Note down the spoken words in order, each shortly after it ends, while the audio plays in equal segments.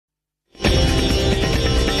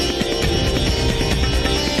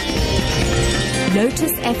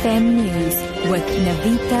Lotus FM News with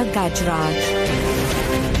Navita Gajraj.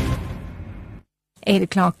 8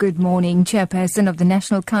 o'clock, good morning. Chairperson of the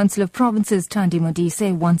National Council of Provinces, Thandi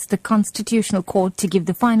Modise, wants the Constitutional Court to give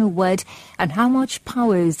the final word on how much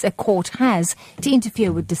powers a court has to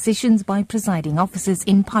interfere with decisions by presiding officers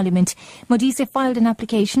in Parliament. Modise filed an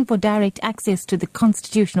application for direct access to the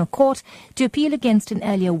Constitutional Court to appeal against an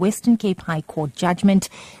earlier Western Cape High Court judgment.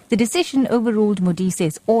 The decision overruled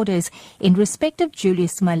Modise's orders in respect of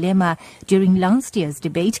Julius Malema during last year's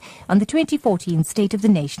debate on the 2014 State of the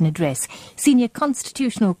Nation address. Senior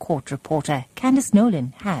Constitutional Court reporter Candice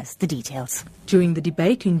Nolan has the details. During the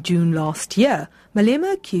debate in June last year,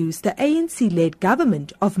 Malema accused the ANC-led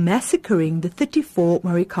government of massacring the 34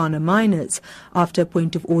 Marikana miners. After a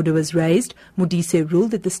point of order was raised, Modise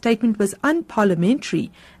ruled that the statement was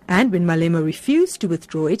unparliamentary, and when Malema refused to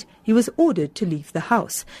withdraw it, he was ordered to leave the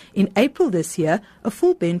House. In April this year, a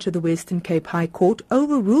full bench of the Western Cape High Court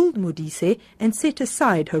overruled Modise and set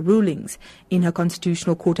aside her rulings. In her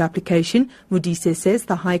Constitutional Court application, Modise says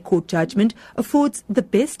the High Court judgment affords the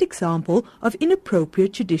best example of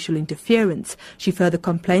inappropriate judicial interference. She further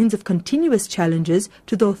complains of continuous challenges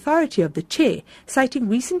to the authority of the chair, citing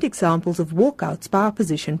recent examples of walkouts by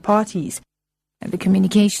opposition parties. The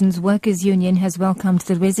Communications Workers Union has welcomed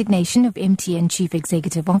the resignation of MTN Chief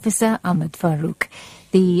Executive Officer Ahmed Farouk.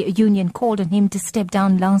 The union called on him to step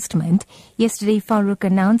down last month. Yesterday, Farouk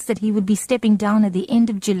announced that he would be stepping down at the end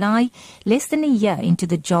of July, less than a year into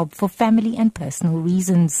the job for family and personal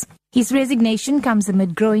reasons. His resignation comes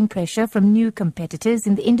amid growing pressure from new competitors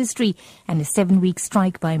in the industry and a 7-week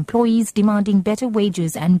strike by employees demanding better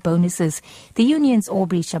wages and bonuses. The union's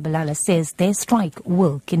Aubrey Shabalala says their strike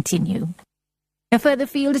will continue. A further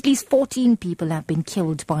field, at least 14 people have been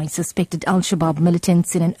killed by suspected Al-Shabaab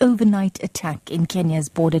militants in an overnight attack in Kenya's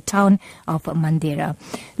border town of Mandera.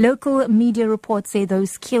 Local media reports say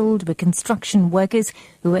those killed were construction workers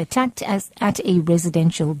who were attacked at a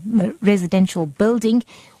residential building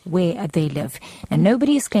where they live. And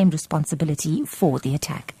nobody has claimed responsibility for the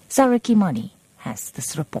attack. Sarah Kimani has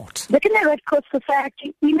this report. The Kenya Red Cross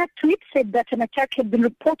Society in a tweet said that an attack had been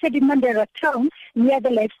reported in Mandera town near the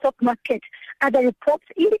livestock market. Other reports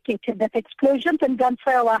indicated that explosions and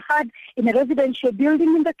gunfire were heard in a residential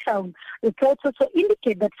building in the town. Reports also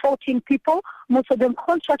indicate that 14 people, most of them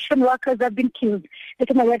construction workers, have been killed. The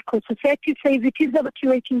Kenya Red Cross Society says it is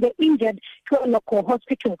evacuating the injured to a local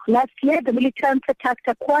hospital. Last year, the militants attacked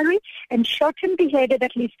a quarry and shot and beheaded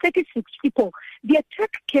at least 36 people. The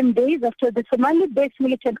attack came days after the Somali-based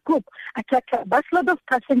militant group attacked a busload of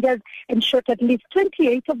passengers and shot at least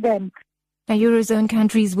 28 of them. Now, Eurozone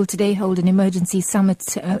countries will today hold an emergency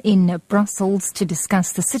summit in Brussels to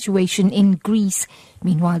discuss the situation in Greece.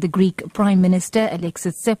 Meanwhile, the Greek Prime Minister,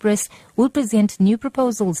 Alexis Tsipras, will present new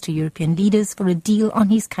proposals to European leaders for a deal on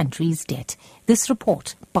his country's debt. This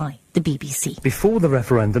report by the BBC. Before the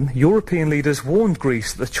referendum, European leaders warned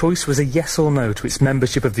Greece that the choice was a yes or no to its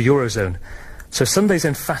membership of the Eurozone. So Sunday's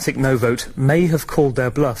emphatic no vote may have called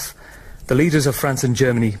their bluff. The leaders of France and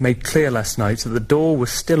Germany made clear last night that the door was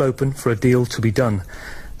still open for a deal to be done.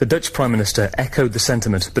 The Dutch Prime Minister echoed the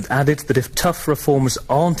sentiment, but added that if tough reforms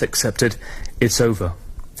aren't accepted, it's over.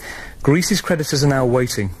 Greece's creditors are now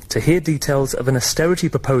waiting to hear details of an austerity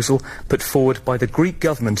proposal put forward by the Greek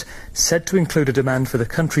government, said to include a demand for the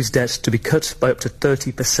country's debt to be cut by up to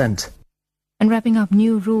 30%. And wrapping up,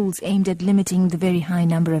 new rules aimed at limiting the very high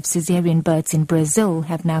number of caesarean births in Brazil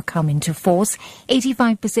have now come into force.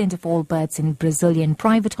 85% of all births in Brazilian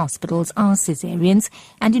private hospitals are caesareans,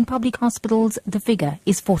 and in public hospitals the figure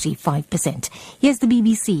is 45%. Here's the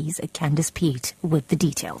BBC's Candice Pete with the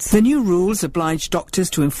details. The new rules oblige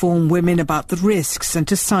doctors to inform women about the risks and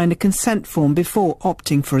to sign a consent form before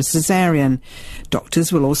opting for a caesarean.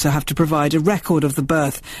 Doctors will also have to provide a record of the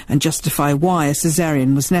birth and justify why a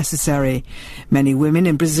caesarean was necessary. Many women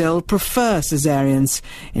in Brazil prefer caesareans.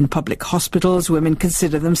 In public hospitals, women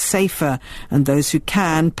consider them safer, and those who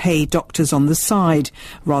can pay doctors on the side,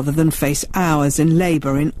 rather than face hours in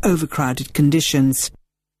labour in overcrowded conditions.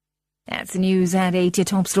 That's the news at 8. Your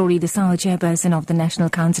top story this hour. Chairperson of the National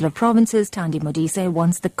Council of Provinces, Thandi Modise,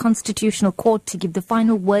 wants the Constitutional Court to give the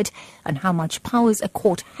final word on how much powers a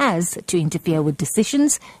court has to interfere with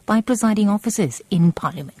decisions by presiding officers in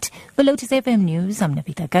Parliament. For Lotus FM News, I'm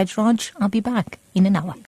Navita Gajraj. I'll be back in an hour.